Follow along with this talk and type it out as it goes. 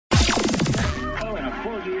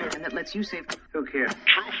here and that lets you save. Who cares?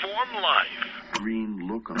 True Form Life. Green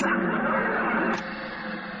lookum.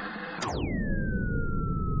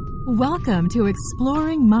 Welcome to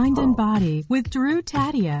Exploring Mind and Body with Drew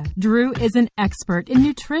Tadia. Drew is an expert in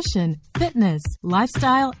nutrition, fitness,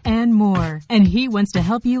 lifestyle, and more. And he wants to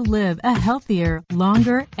help you live a healthier,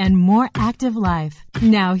 longer, and more active life.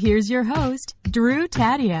 Now here's your host, Drew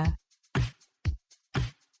Tadia.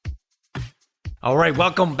 All right,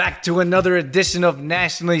 welcome back to another edition of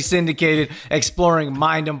nationally syndicated Exploring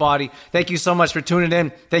Mind and Body. Thank you so much for tuning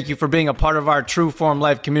in. Thank you for being a part of our True Form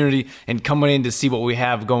Life community and coming in to see what we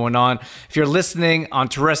have going on. If you're listening on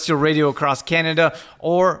terrestrial radio across Canada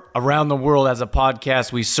or around the world as a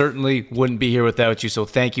podcast, we certainly wouldn't be here without you. So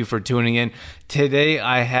thank you for tuning in. Today,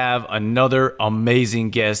 I have another amazing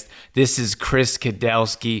guest. This is Chris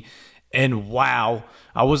Kadowski. And wow,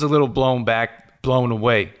 I was a little blown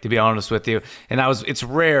away, to be honest with you. And it's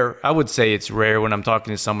rare, I would say it's rare when I'm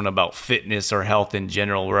talking to someone about fitness or health in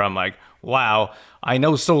general, where I'm like, wow, I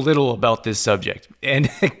know so little about this subject. And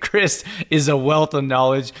Chris is a wealth of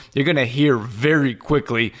knowledge. You're going to hear very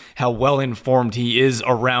quickly how well informed he is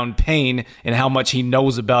around pain and how much he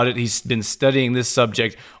knows about it. He's been studying this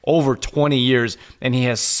subject over 20 years, and he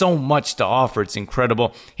has so much to offer. It's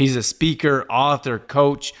incredible. He's a speaker, author,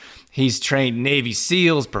 coach. He's trained Navy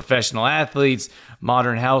SEALs, professional athletes,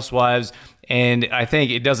 modern housewives, and I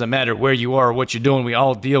think it doesn't matter where you are or what you're doing. We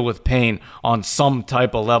all deal with pain on some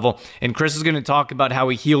type of level. And Chris is going to talk about how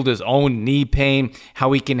he healed his own knee pain,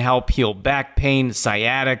 how he can help heal back pain,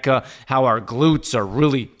 sciatica, how our glutes are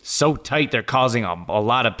really so tight they're causing a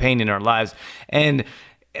lot of pain in our lives. And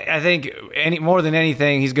I think more than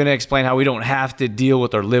anything, he's going to explain how we don't have to deal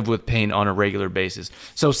with or live with pain on a regular basis.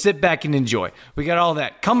 So sit back and enjoy. We got all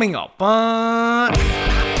that coming up.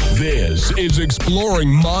 This is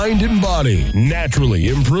Exploring Mind and Body. Naturally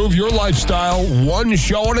improve your lifestyle one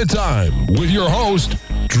show at a time with your host,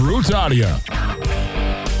 Drew Tadia.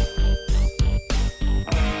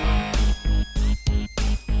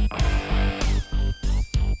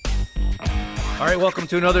 All right, welcome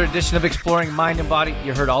to another edition of Exploring Mind and Body.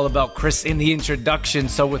 You heard all about Chris in the introduction,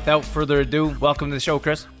 so without further ado, welcome to the show,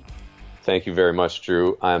 Chris. Thank you very much,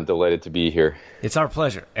 Drew. I'm delighted to be here. It's our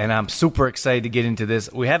pleasure, and I'm super excited to get into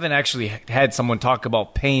this. We haven't actually had someone talk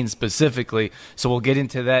about pain specifically, so we'll get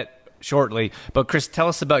into that shortly. But Chris, tell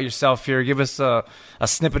us about yourself here. Give us a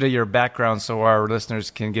snippet of your background so our listeners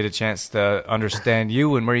can get a chance to understand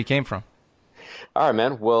you and where you came from. All right,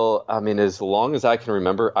 man. Well, I mean, as long as I can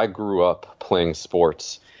remember, I grew up playing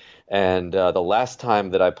sports. And the last time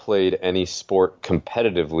that I played any sport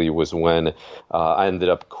competitively was when I ended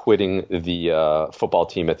up quitting the football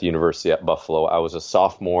team at the University at Buffalo. I was a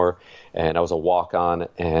sophomore, and I was a walk-on,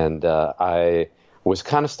 and I was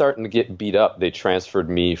kind of starting to get beat up. They transferred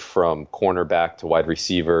me from cornerback to wide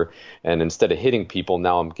receiver, and instead of hitting people,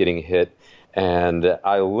 now I'm getting hit. And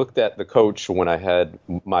I looked at the coach when I had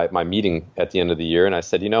my meeting at the end of the year, and I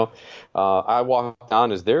said, I walked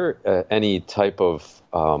on, is there any type of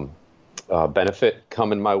benefit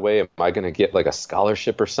coming my way? Am I going to get like a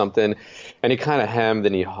scholarship or something? And he kind of hemmed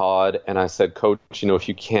and he hawed, and I said, Coach, if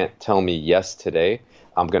you can't tell me yes today,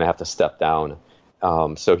 I'm going to have to step down.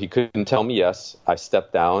 So he couldn't tell me yes. I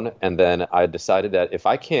stepped down, and then I decided that if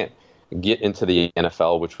I can't get into the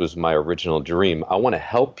NFL, which was my original dream, I want to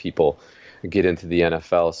help people get into the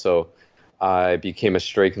NFL. So I became a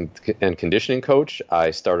strength and conditioning coach. I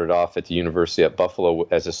started off at the University at Buffalo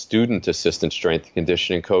as a student assistant strength and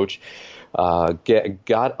conditioning coach.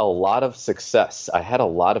 Got a lot of success. I had a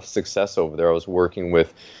lot of success over there. I was working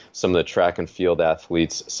with some of the track and field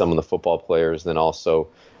athletes, some of the football players, then also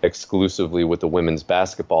exclusively with the women's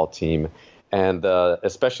basketball team. And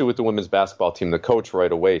especially with the women's basketball team, the coach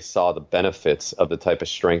right away saw the benefits of the type of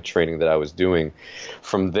strength training that I was doing.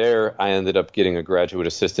 From there, I ended up getting a graduate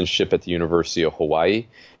assistantship at the University of Hawaii.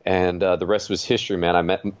 And the rest was history, man. I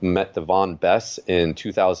met Devon Bess in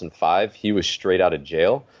 2005. He was straight out of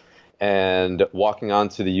jail and walking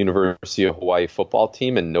onto the University of Hawaii football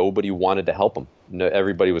team, and nobody wanted to help him.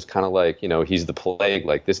 Everybody was kind of like, he's the plague.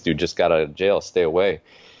 Like, this dude just got out of jail. Stay away.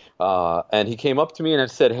 And he came up to me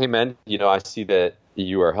and said, hey, man, I see that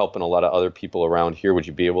you are helping a lot of other people around here. Would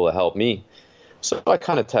you be able to help me? So I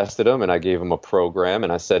kind of tested him, and I gave him a program,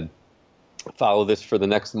 and I said, follow this for the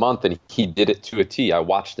next month. And he did it to a T. I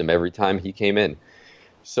watched him every time he came in.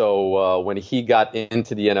 So when he got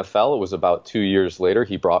into the NFL, it was about 2 years later,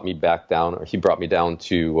 he brought me down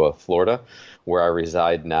to Florida, where I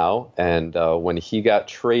reside now. And when he got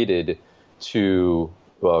traded to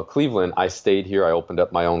Cleveland, I stayed here. I opened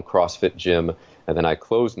up my own CrossFit gym, and then I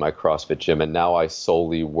closed my CrossFit gym, and now I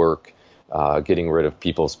solely work getting rid of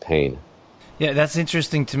people's pain. Yeah, that's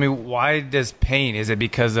interesting to me. Why does pain? Is it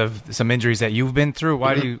because of some injuries that you've been through?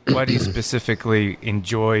 Why do you specifically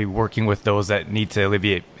enjoy working with those that need to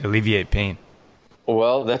alleviate pain?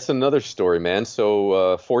 Well, that's another story, man.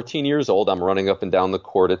 So 14 years old, I'm running up and down the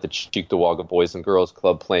court at the Cheektowaga Boys and Girls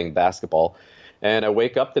Club playing basketball. And I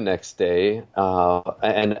wake up the next day,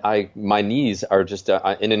 and my knees are just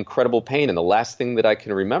in incredible pain. And the last thing that I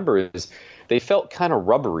can remember is they felt kind of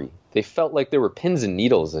rubbery. They felt like there were pins and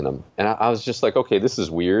needles in them. And I was just like, okay, this is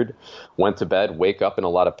weird. Went to bed, wake up in a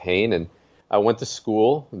lot of pain. And I went to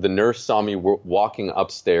school. The nurse saw me walking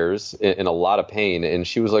upstairs in a lot of pain. And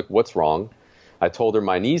she was like, what's wrong? I told her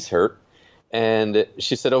my knees hurt. And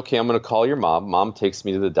she said, okay, I'm going to call your mom. Mom takes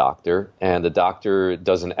me to the doctor, and the doctor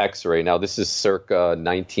does an x-ray. Now, this is circa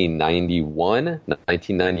 1991,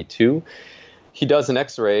 1992. He does an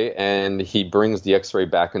x-ray, and he brings the x-ray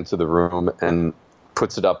back into the room and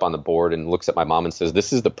puts it up on the board and looks at my mom and says,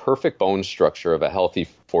 this is the perfect bone structure of a healthy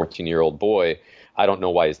 14-year-old boy. I don't know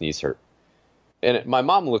why his knees hurt. And my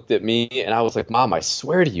mom looked at me, and I was like, Mom, I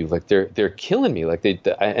swear to you, like they're killing me. Like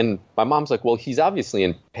and my mom's like, well, he's obviously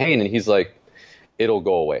in pain. And he's like, it'll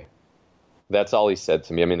go away. That's all he said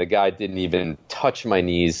to me. I mean, the guy didn't even touch my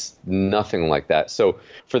knees, nothing like that. So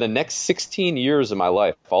for the next 16 years of my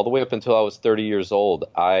life, all the way up until I was 30 years old,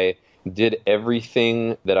 I did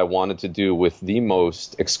everything that I wanted to do with the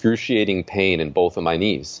most excruciating pain in both of my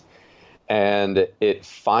knees. And it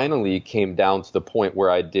finally came down to the point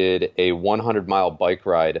where I did a 100-mile bike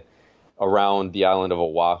ride around the island of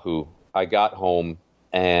Oahu. I got home,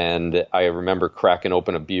 and I remember cracking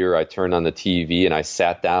open a beer. I turned on the TV, and I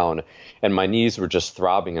sat down, and my knees were just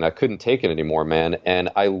throbbing, and I couldn't take it anymore, man. And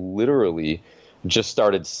I literally just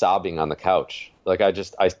started sobbing on the couch. Like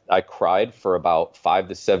I cried for about 5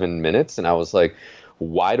 to 7 minutes, and I was like,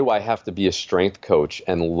 why do I have to be a strength coach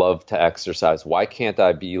and love to exercise? Why can't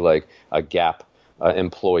I be like a Gap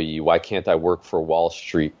employee? Why can't I work for Wall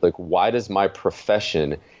Street? Like, why does my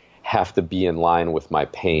profession have to be in line with my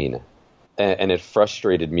pain? And it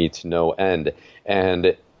frustrated me to no end.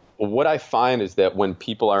 And what I find is that when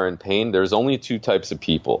people are in pain, there's only two types of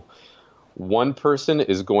people. One person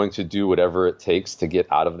is going to do whatever it takes to get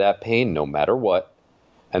out of that pain, no matter what.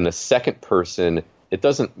 And the second person, it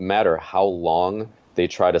doesn't matter how long they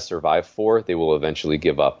try to survive for, they will eventually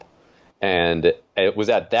give up. And it was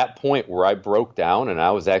at that point where I broke down and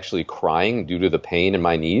I was actually crying due to the pain in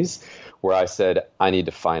my knees, where I said, I need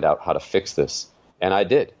to find out how to fix this. And I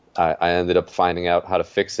did. I ended up finding out how to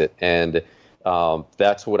fix it. And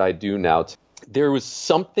that's what I do now. There was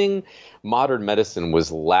something modern medicine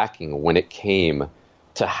was lacking when it came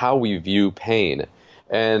to how we view pain.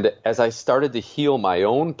 And as I started to heal my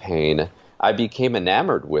own pain, I became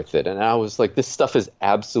enamored with it. And I was like, this stuff is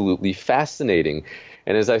absolutely fascinating.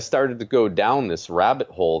 And as I started to go down this rabbit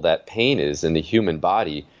hole that pain is in the human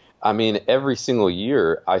body, I mean, every single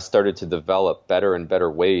year I started to develop better and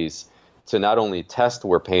better ways to not only test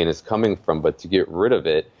where pain is coming from, but to get rid of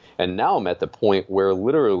it. And now I'm at the point where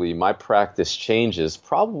literally my practice changes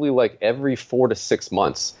probably like every 4 to 6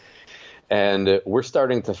 months. And we're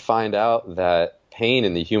starting to find out that pain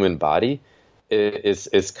in the human body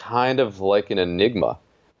is kind of like an enigma.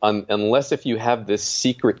 Unless if you have this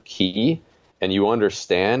secret key and you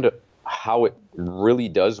understand how it really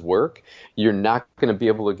does work, you're not going to be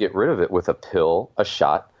able to get rid of it with a pill, a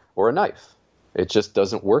shot, or a knife. It just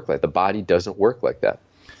doesn't work like the body doesn't work like that.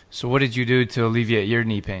 So what did you do to alleviate your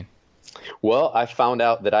knee pain? Well, I found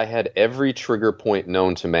out that I had every trigger point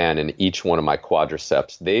known to man in each one of my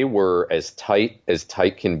quadriceps. They were as tight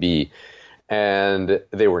can be, and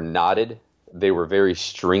they were knotted. They were very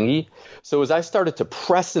stringy. So as I started to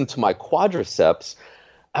press into my quadriceps,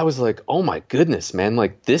 I was like, oh my goodness, man,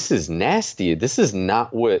 like this is nasty. This is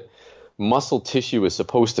not what muscle tissue is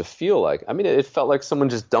supposed to feel like. I mean, it felt like someone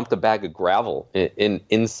just dumped a bag of gravel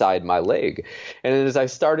inside my leg. And as I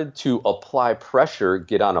started to apply pressure,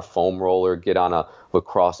 get on a foam roller, get on a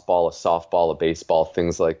lacrosse ball, a softball, a baseball,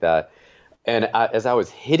 things like that. And as I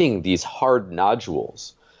was hitting these hard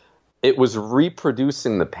nodules, it was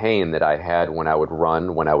reproducing the pain that I had when I would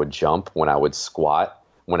run, when I would jump, when I would squat,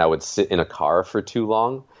 when I would sit in a car for too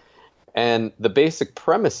long. And the basic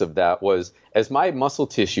premise of that was, as my muscle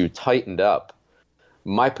tissue tightened up,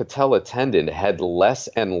 my patella tendon had less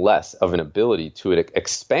and less of an ability to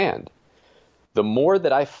expand. The more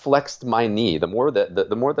that I flexed my knee, the more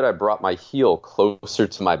that I brought my heel closer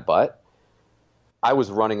to my butt, I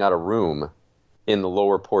was running out of room in the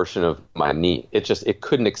lower portion of my knee. It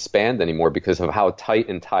couldn't expand anymore because of how tight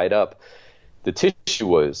and tied up the tissue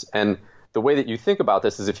was. And the way that you think about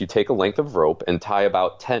this is if you take a length of rope and tie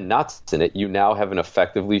about 10 knots in it, you now have an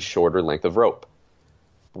effectively shorter length of rope.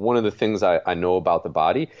 one of the things I know about the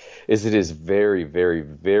body is it is very, very,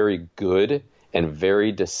 very good and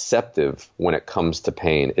very deceptive when it comes to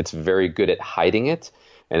pain. It's very good at hiding it,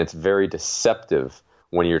 and it's very deceptive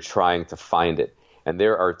when you're trying to find it. And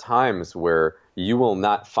there are times where you will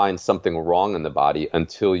not find something wrong in the body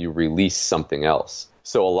until you release something else.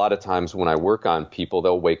 So a lot of times when I work on people,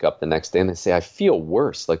 they'll wake up the next day and they say, I feel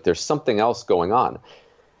worse, like there's something else going on.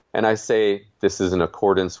 And I say, this is in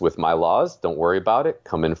accordance with my laws. Don't worry about it.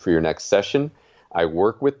 Come in for your next session. I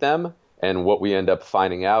work with them. And what we end up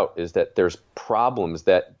finding out is that there's problems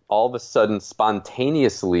that all of a sudden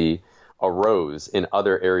spontaneously arose in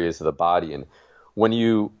other areas of the body. And when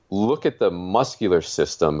you look at the muscular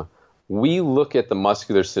system, we look at the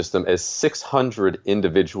muscular system as 600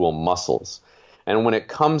 individual muscles. And when it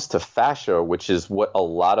comes to fascia, which is what a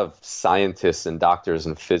lot of scientists and doctors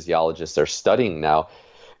and physiologists are studying now,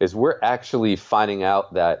 is we're actually finding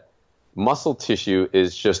out that muscle tissue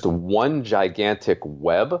is just one gigantic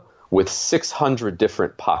web with 600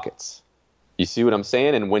 different pockets. You see what I'm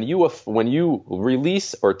saying? And when you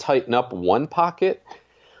release or tighten up one pocket,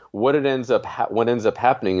 what ends up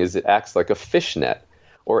happening is it acts like a fish net,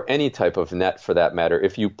 or any type of net for that matter.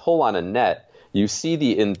 If you pull on a net, you see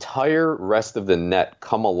the entire rest of the net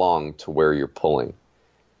come along to where you're pulling.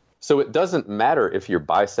 So it doesn't matter if your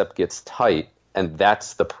bicep gets tight and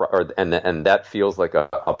that's and that feels like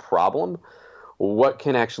a problem. What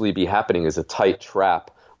can actually be happening is a tight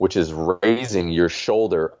trap, which is raising your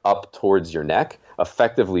shoulder up towards your neck,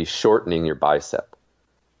 effectively shortening your bicep.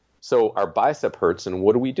 So our bicep hurts, and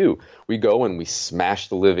what do? We go and we smash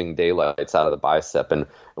the living daylights out of the bicep. And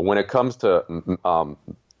when it comes to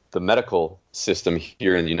the medical system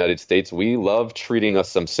here in the United States, we love treating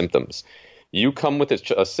some symptoms. You come with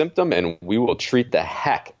a symptom, and we will treat the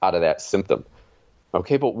heck out of that symptom.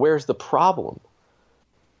 Okay, but where's the problem?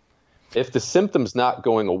 If the symptom's not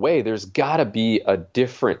going away, there's got to be a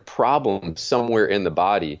different problem somewhere in the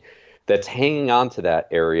body that's hanging on to that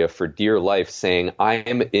area for dear life, saying, I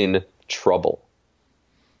am in trouble.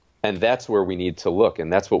 And that's where we need to look,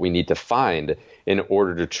 and that's what we need to find in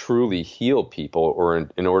order to truly heal people, or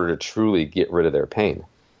in order to truly get rid of their pain.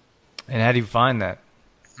 And how do you find that?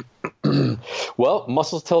 Well,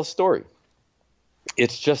 muscles tell a story.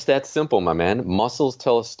 It's just that simple, my man. Muscles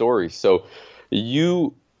tell a story. So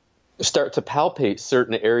you start to palpate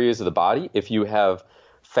certain areas of the body if you have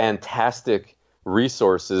fantastic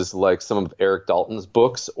resources like some of Eric Dalton's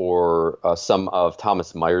books or some of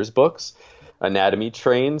Thomas Meyer's books, anatomy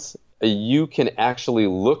trains. You can actually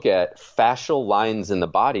look at fascial lines in the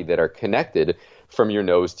body that are connected from your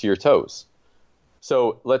nose to your toes.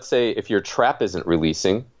 So let's say if your trap isn't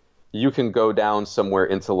releasing, you can go down somewhere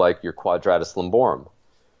into like your quadratus lumborum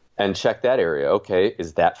and check that area. Okay,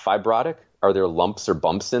 is that fibrotic? Are there lumps or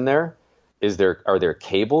bumps in there? Are there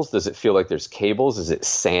cables? Does it feel like there's cables? Is it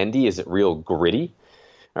sandy? Is it real gritty?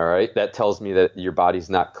 All right, that tells me that your body's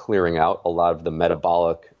not clearing out a lot of the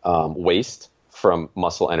metabolic waste from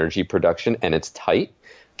muscle energy production, and it's tight.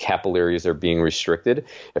 Capillaries are being restricted.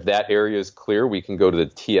 If that area is clear, we can go to the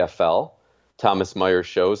TFL. Thomas Meyer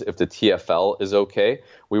shows if the TFL is okay,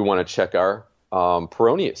 we want to check our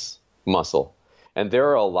peroneus muscle. And there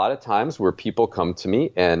are a lot of times where people come to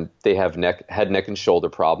me and they have head, neck, and shoulder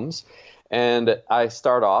problems. And I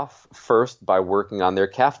start off first by working on their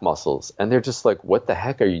calf muscles. And they're just like, what the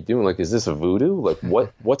heck are you doing? Like, is this voodoo? Like,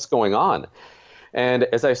 what's going on? And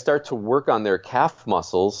as I start to work on their calf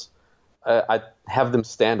muscles, I have them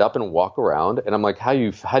stand up and walk around. And I'm like, how do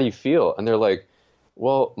you feel? And they're like,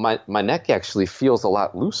 well, my neck actually feels a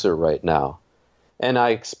lot looser right now. And I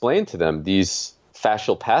explain to them these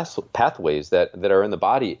fascial pathways that are in the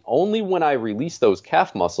body. Only when I release those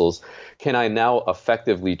calf muscles can I now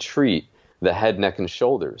effectively treat the head, neck, and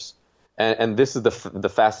shoulders. And this is the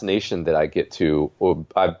fascination that I get to.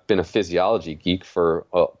 I've been a physiology geek for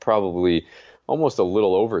probably almost a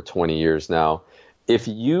little over 20 years now. If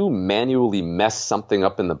you manually mess something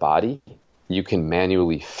up in the body, you can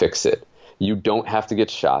manually fix it. You don't have to get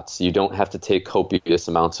shots. You don't have to take copious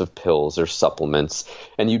amounts of pills or supplements.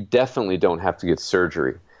 And you definitely don't have to get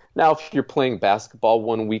surgery. Now, if you're playing basketball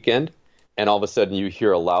one weekend and all of a sudden you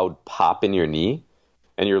hear a loud pop in your knee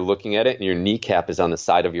and you're looking at it and your kneecap is on the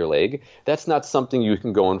side of your leg, that's not something you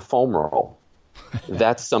can go and foam roll.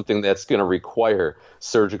 That's something that's going to require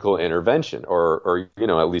surgical intervention or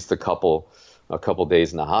at least a couple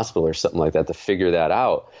days in the hospital or something like that to figure that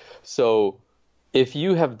out. So if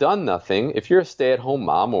you have done nothing, if you're a stay-at-home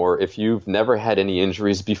mom, or if you've never had any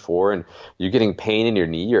injuries before and you're getting pain in your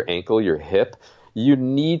knee, your ankle, your hip, you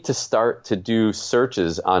need to start to do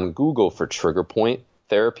searches on Google for trigger point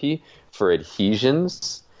therapy, for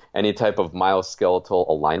adhesions, any type of myoskeletal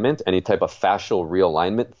alignment, any type of fascial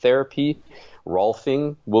realignment therapy.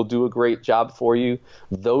 Rolfing will do a great job for you.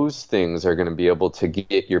 Those things are going to be able to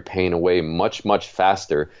get your pain away much, much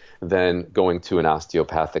faster than going to an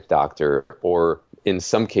osteopathic doctor, or in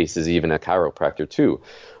some cases, even a chiropractor too.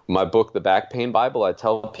 My book, The Back Pain Bible, I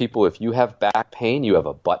tell people, if you have back pain, you have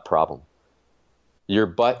a butt problem. Your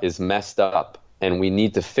butt is messed up, and we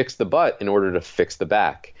need to fix the butt in order to fix the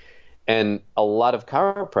back. And a lot of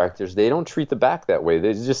chiropractors, they don't treat the back that way.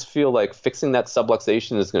 They just feel like fixing that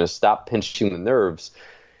subluxation is going to stop pinching the nerves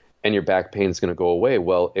and your back pain is going to go away.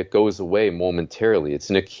 Well, it goes away momentarily. It's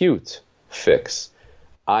an acute fix.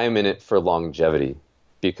 I'm in it for longevity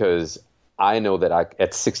because I know that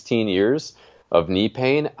at 16 years of knee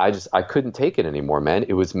pain, I couldn't take it anymore, man.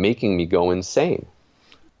 It was making me go insane.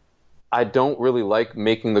 I don't really like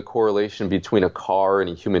making the correlation between a car and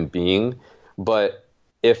a human being, but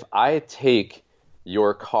if I take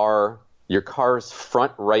your car's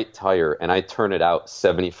front right tire and I turn it out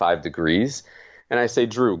 75 degrees and I say,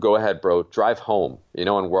 Drew, go ahead, bro, drive home,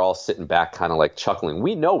 and we're all sitting back kind of like chuckling.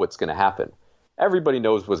 We know what's going to happen. Everybody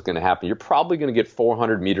knows what's going to happen. You're probably going to get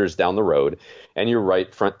 400 meters down the road and your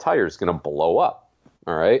right front tire is going to blow up.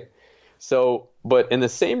 All right. So, but in the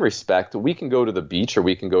same respect, we can go to the beach or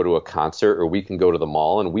we can go to a concert or we can go to the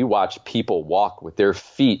mall and we watch people walk with their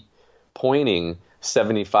feet pointing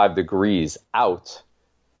 75 degrees out,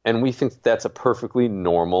 and we think that's a perfectly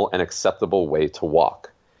normal and acceptable way to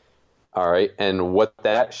walk. All right, and what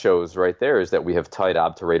that shows right there is that we have tight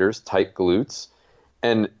obturators, tight glutes,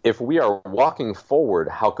 and if we are walking forward,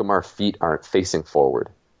 how come our feet aren't facing forward?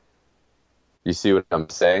 You see what I'm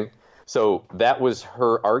saying? So that was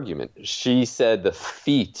her argument. She said the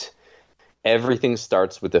feet, everything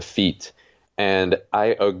starts with the feet, and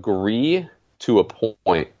I agree to a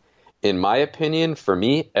point. In my opinion, for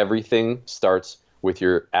me, everything starts with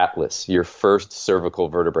your atlas, your first cervical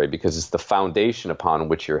vertebrae, because it's the foundation upon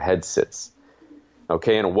which your head sits.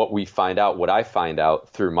 Okay, and what I find out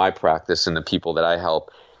through my practice and the people that I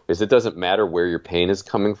help is it doesn't matter where your pain is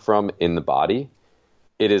coming from in the body.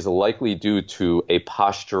 It is likely due to a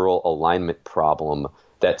postural alignment problem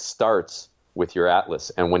that starts with your atlas.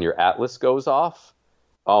 And when your atlas goes off,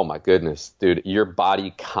 oh my goodness, dude, your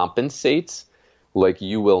body compensates like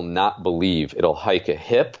you will not believe. It'll hike a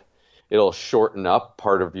hip. It'll shorten up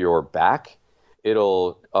part of your back.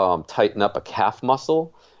 It'll tighten up a calf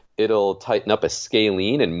muscle. It'll tighten up a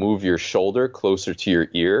scalene and move your shoulder closer to your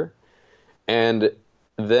ear. And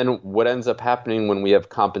then what ends up happening when we have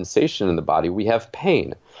compensation in the body, we have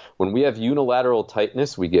pain. When we have unilateral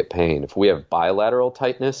tightness, we get pain. If we have bilateral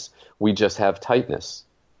tightness, we just have tightness.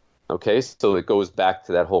 Okay, so it goes back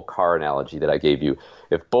to that whole car analogy that I gave you.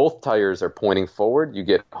 If both tires are pointing forward, you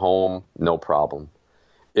get home, no problem.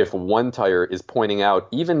 If one tire is pointing out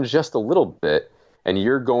even just a little bit and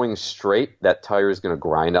you're going straight, that tire is going to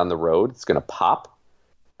grind on the road. It's going to pop.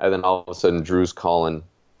 And then all of a sudden, Drew's calling,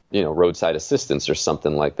 roadside assistance or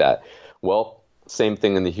something like that. Well, same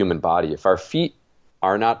thing in the human body. If our feet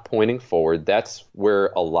are not pointing forward, that's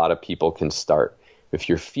where a lot of people can start. If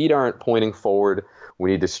your feet aren't pointing forward,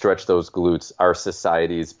 we need to stretch those glutes. Our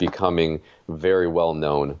society is becoming very well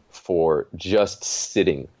known for just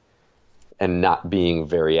sitting and not being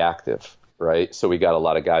very active, right? So we got a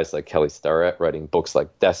lot of guys like Kelly Starrett writing books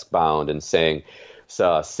like Desk Bound and saying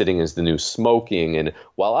sitting is the new smoking. And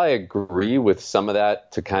while I agree with some of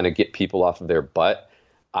that to kind of get people off of their butt,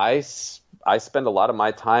 I spend a lot of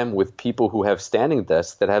my time with people who have standing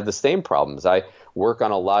desks that have the same problems. I work on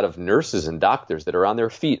a lot of nurses and doctors that are on their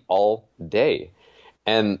feet all day.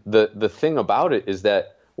 And the thing about it is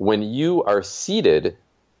that when you are seated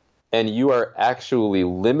and you are actually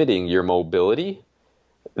limiting your mobility,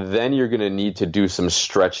 then you're going to need to do some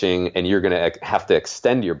stretching and you're going to have to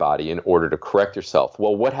extend your body in order to correct yourself.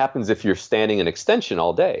 Well, what happens if you're standing in extension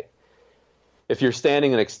all day? If you're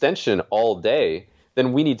standing in extension all day,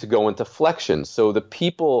 then we need to go into flexion. So the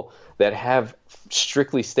people that have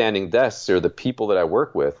strictly standing desks or the people that I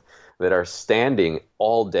work with that are standing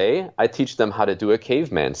all day, I teach them how to do a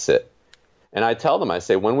caveman sit. And I tell them, I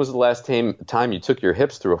say, when was the last time you took your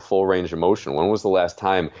hips through a full range of motion? When was the last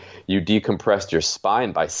time you decompressed your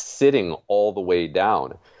spine by sitting all the way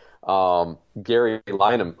down? Gary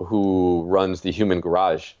Lynham, who runs the Human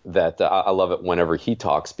Garage, that I love it whenever he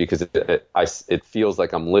talks because it feels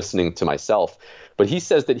like I'm listening to myself. But he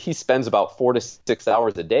says that he spends about 4 to 6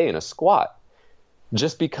 hours a day in a squat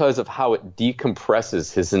just because of how it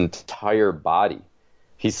decompresses his entire body.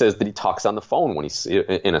 He says that he talks on the phone when he's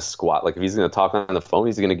in a squat. Like if he's going to talk on the phone,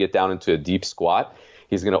 he's going to get down into a deep squat.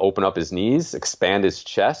 He's going to open up his knees, expand his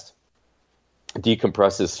chest,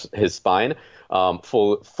 decompress his spine.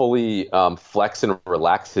 fully flex and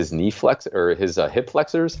relax his knee flex or his hip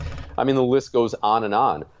flexors. I mean, the list goes on and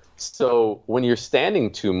on. So when you're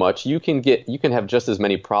standing too much, you can have just as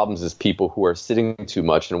many problems as people who are sitting too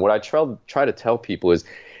much. And what I try to tell people is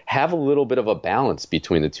have a little bit of a balance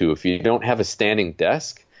between the two. If you don't have a standing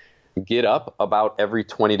desk, get up about every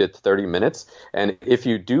 20 to 30 minutes. And if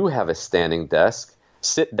you do have a standing desk,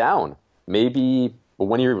 sit down. Maybe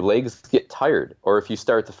when your legs get tired, or if you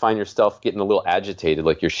start to find yourself getting a little agitated,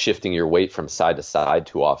 like you're shifting your weight from side to side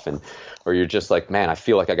too often, or you're just like, man, I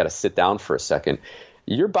feel like I got to sit down for a second.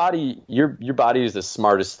 Your body is the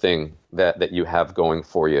smartest thing that you have going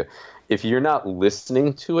for you. If you're not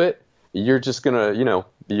listening to it, you're just gonna,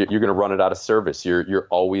 you're gonna run it out of service. You're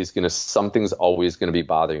always gonna, something's always gonna be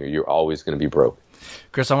bothering you. You're always gonna be broke.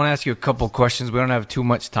 Chris, I want to ask you a couple questions. We don't have too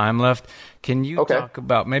much time left. Can you talk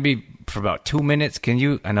about, maybe for about 2 minutes,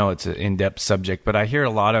 I know it's an in-depth subject, but I hear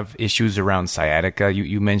a lot of issues around sciatica.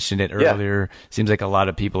 You mentioned it earlier. Yeah. Seems like a lot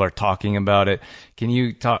of people are talking about it. Can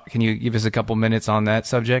you give us a couple minutes on that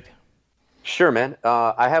subject? Sure, man.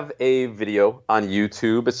 I have a video on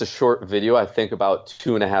YouTube. It's a short video, I think about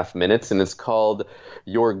 2.5 minutes, and it's called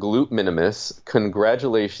Your Glute Minimus.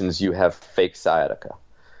 Congratulations, you have fake sciatica.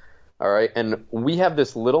 All right. And we have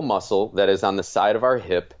this little muscle that is on the side of our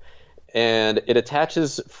hip, and it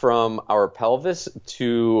attaches from our pelvis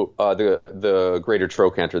to the greater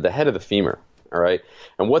trochanter, the head of the femur. All right.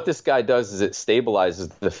 And what this guy does is it stabilizes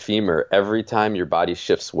the femur every time your body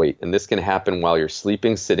shifts weight. And this can happen while you're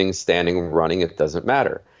sleeping, sitting, standing, running. It doesn't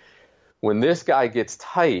matter. When this guy gets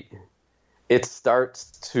tight, it starts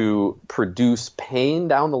to produce pain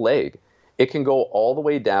down the leg. It can go all the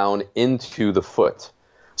way down into the foot.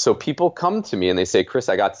 So people come to me and they say, Chris,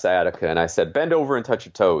 I got sciatica. And I said, bend over and touch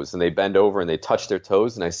your toes. And they bend over and they touch their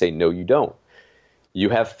toes. And I say, no, you don't. You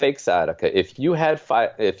have fake sciatica. If you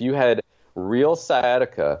had real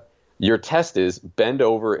sciatica, your test is bend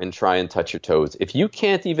over and try and touch your toes. If you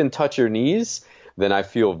can't even touch your knees, then I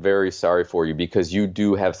feel very sorry for you, because you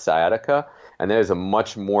do have sciatica. And that is a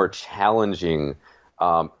much more challenging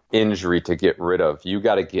injury to get rid of. You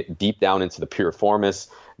got to get deep down into the piriformis,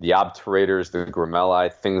 the obturators, the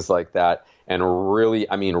gramellae, things like that, and really,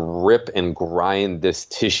 rip and grind this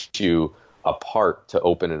tissue apart to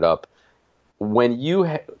open it up. When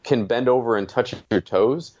you can bend over and touch your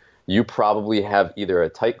toes, you probably have either a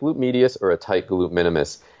tight glute medius or a tight glute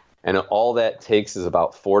minimus. And all that takes is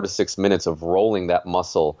about 4 to 6 minutes of rolling that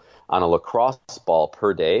muscle on a lacrosse ball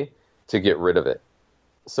per day to get rid of it.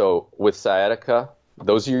 So with sciatica,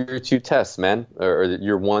 those are your 2 tests, man, or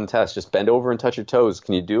your 1 test. Just bend over and touch your toes.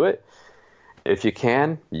 Can you do it? If you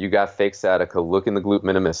can, you got fake sciatica. Look in the glute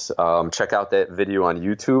minimus. Check out that video on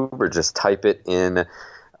YouTube, or just type it in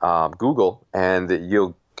Google, and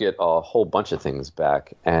you'll get a whole bunch of things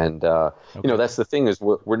back. And that's the thing, is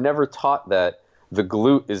we're never taught that the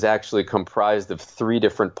glute is actually comprised of 3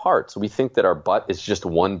 different parts. We think that our butt is just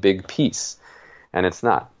one big piece, and it's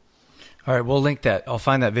not. All right, we'll link that. I'll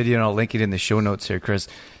find that video and I'll link it in the show notes here, Chris.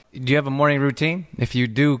 Do you have a morning routine? If you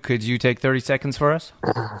do, could you take 30 seconds for us?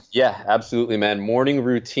 Yeah, absolutely, man. Morning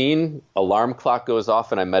routine, alarm clock goes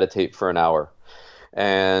off and I meditate for an hour.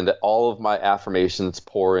 And all of my affirmations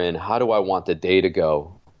pour in. How do I want the day to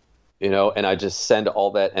go? And I just send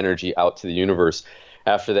all that energy out to the universe.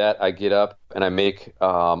 After that, I get up and I make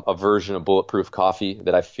a version of Bulletproof Coffee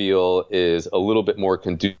that I feel is a little bit more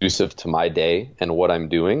conducive to my day and what I'm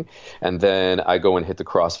doing. And then I go and hit the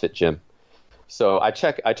CrossFit gym. So I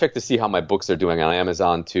check to see how my books are doing on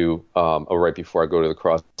Amazon too, right before I go to the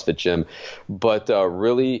CrossFit gym. But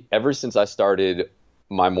really, ever since I started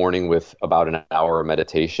my morning with about an hour of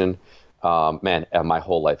meditation, my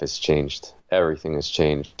whole life has changed. Everything has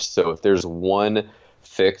changed. So if there's one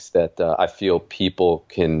fix that I feel people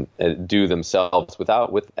can do themselves with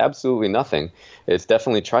absolutely nothing, it's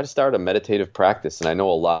definitely try to start a meditative practice. And I know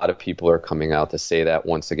a lot of people are coming out to say that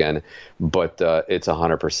once again, but it's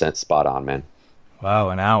 100% spot on, man. Wow,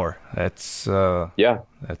 an hour. That's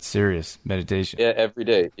that's serious meditation. Yeah, every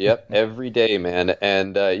day. Yep, every day, man.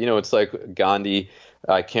 And it's like Gandhi.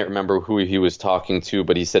 I can't remember who he was talking to,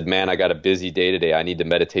 but he said, man, I got a busy day today. I need to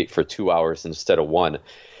meditate for 2 hours instead of 1.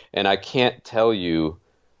 And I can't tell you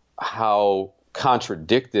how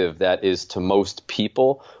contradictive that is to most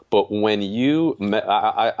people. But when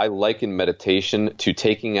I liken meditation to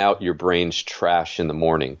taking out your brain's trash in the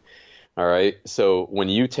morning. All right. So when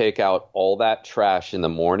you take out all that trash in the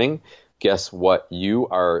morning, guess what? You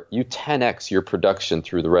 10x your production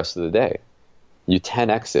through the rest of the day. You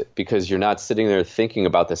 10x it, because you're not sitting there thinking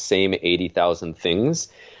about the same 80,000 things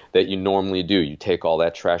that you normally do. You take all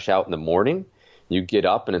that trash out in the morning, you get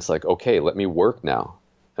up and it's like, okay, let me work now.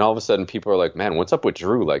 And all of a sudden people are like, man, what's up with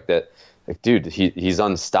Drew? Like that, like, dude, he's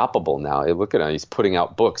unstoppable now. Look at him. He's putting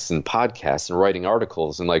out books and podcasts and writing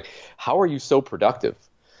articles. And like, how are you so productive?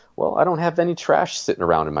 Well, I don't have any trash sitting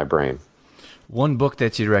around in my brain. One book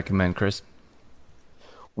that you'd recommend, Chris?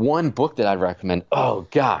 One book that I'd recommend. Oh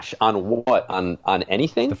gosh, on what? On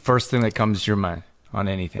anything? The first thing that comes to your mind on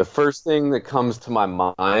anything. The first thing that comes to my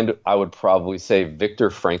mind, I would probably say Viktor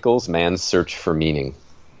Frankl's Man's Search for Meaning.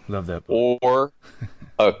 Love that book. Or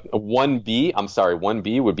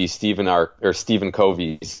 1B would be Stephen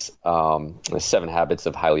Covey's 7 Habits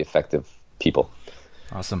of Highly Effective People.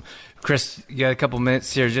 Awesome. Chris, you got a couple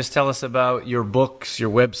minutes here. Just tell us about your books, your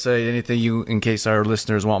website, anything in case our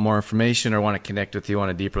listeners want more information or want to connect with you on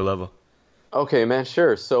a deeper level. Okay, man,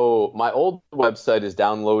 sure. So my old website is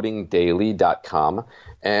downloadingdaily.com,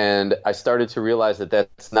 and I started to realize that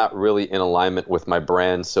that's not really in alignment with my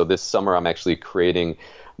brand. So this summer I'm actually creating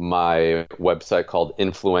my website called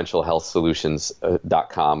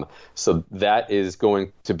influentialhealthsolutions.com. So that is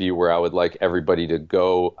going to be where I would like everybody to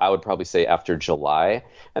go. I would probably say after July,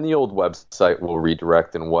 and the old website will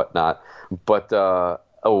redirect and whatnot. But the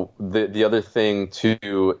other thing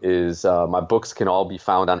too is my books can all be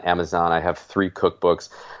found on Amazon. I have 3 cookbooks.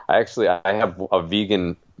 I have a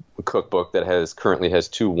vegan cookbook that currently has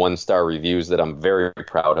 2 1-star reviews that I'm very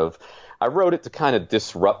proud of. I wrote it to kind of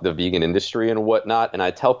disrupt the vegan industry and whatnot. And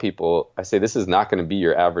I tell people, I say, this is not going to be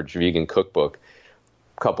your average vegan cookbook.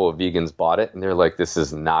 A couple of vegans bought it and they're like, this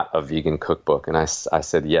is not a vegan cookbook. And I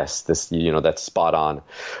said, yes, that's spot on.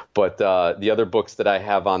 But the other books that I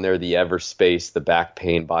have on there, the Everspace, the Back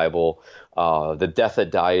Pain Bible, the Death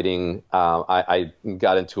of Dieting. I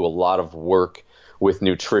got into a lot of work with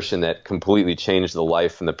nutrition that completely changed the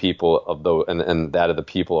life and the people and that of the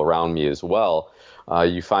people around me as well.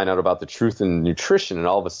 You find out about the truth in nutrition, and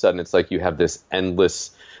all of a sudden it's like you have this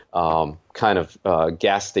endless kind of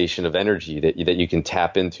gas station of energy that you can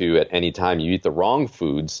tap into at any time. You eat the wrong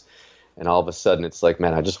foods, and all of a sudden it's like,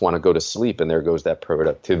 man, I just want to go to sleep, and there goes that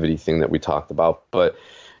productivity thing that we talked about. But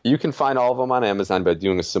you can find all of them on Amazon by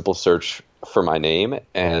doing a simple search for my name,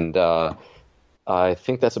 and I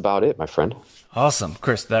think that's about it, my friend. Awesome.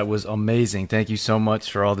 Chris, that was amazing. Thank you so much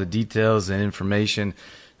for all the details and information.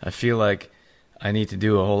 I feel like I need to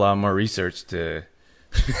do a whole lot more research to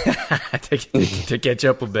catch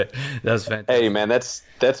up a bit. That was fantastic. Hey, man, that's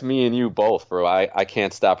me and you both, bro. I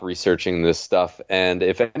can't stop researching this stuff. And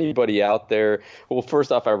if anybody out there, well,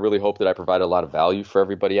 first off, I really hope that I provide a lot of value for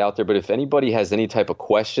everybody out there. But if anybody has any type of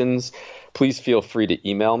questions, please feel free to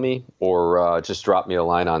email me or just drop me a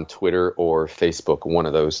line on Twitter or Facebook, one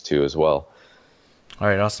of those two as well. All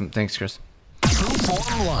right, awesome. Thanks, Chris.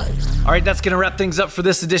 Trueform Life. All right, that's going to wrap things up for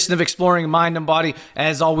this edition of Exploring Mind and Body.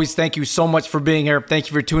 As always, thank you so much for being here. Thank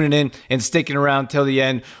you for tuning in and sticking around till the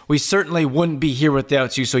end. We certainly wouldn't be here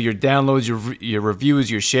without you. So your downloads, your reviews,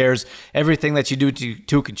 your shares, everything that you do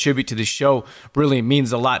to contribute to the show really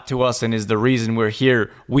means a lot to us and is the reason we're here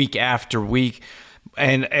week after week.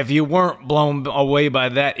 And if you weren't blown away by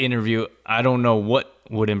that interview, I don't know what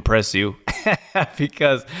would impress you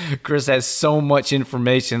because Chris has so much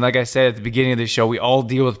information. Like I said at the beginning of the show, we all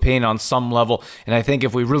deal with pain on some level. And I think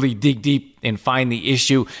if we really dig deep and find the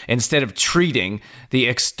issue, instead of treating the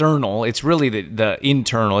external, it's really the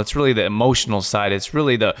internal, it's really the emotional side. It's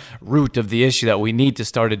really the root of the issue that we need to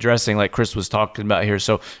start addressing, like Chris was talking about here.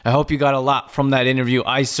 So I hope you got a lot from that interview.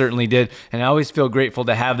 I certainly did. And I always feel grateful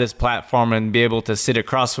to have this platform and be able to sit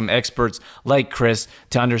across from experts like Chris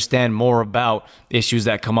to understand more about issues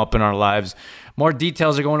that come up in our lives. More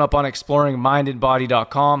details are going up on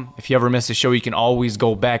exploringmindandbody.com. If you ever miss a show, you can always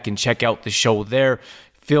go back and check out the show there.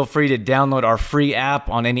 Feel free to download our free app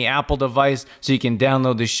on any Apple device so you can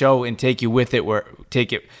download the show and take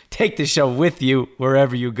the show with you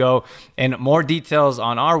wherever you go. And more details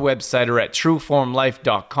on our website are at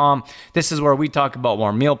trueformlife.com. This is where we talk about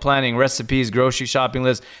more meal planning, recipes, grocery shopping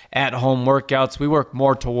lists, at-home workouts. We work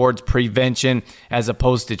more towards prevention as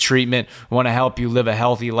opposed to treatment. We want to help you live a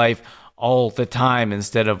healthy life all the time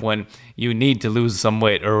instead of when you need to lose some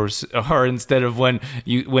weight or instead of when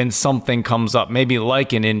something comes up, maybe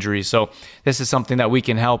like an injury. So this is something that we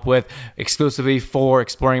can help with exclusively for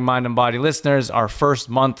Exploring Mind and Body listeners. Our first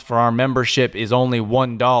month for our membership is only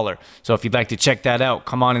 $1. So if you'd like to check that out,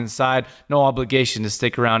 come on inside. No obligation to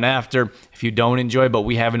stick around after if you don't enjoy, but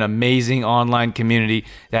we have an amazing online community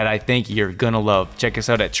that I think you're going to love. Check us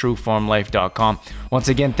out at trueformlife.com. Once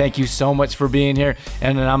again, thank you so much for being here,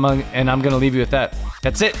 and I'm going to leave you with that.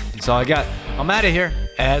 That's it. That's all I got. I'm out of here.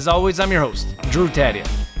 As always, I'm your host, Drew Tadia,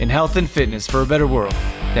 in health and fitness for a better world.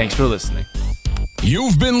 Thanks for listening.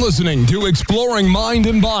 You've been listening to Exploring Mind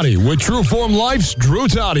and Body with Trueform Life's Drew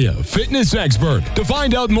Tadia, fitness expert. To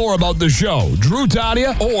find out more about the show, Drew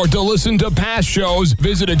Tadia, or to listen to past shows,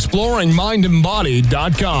 visit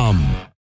exploringmindandbody.com.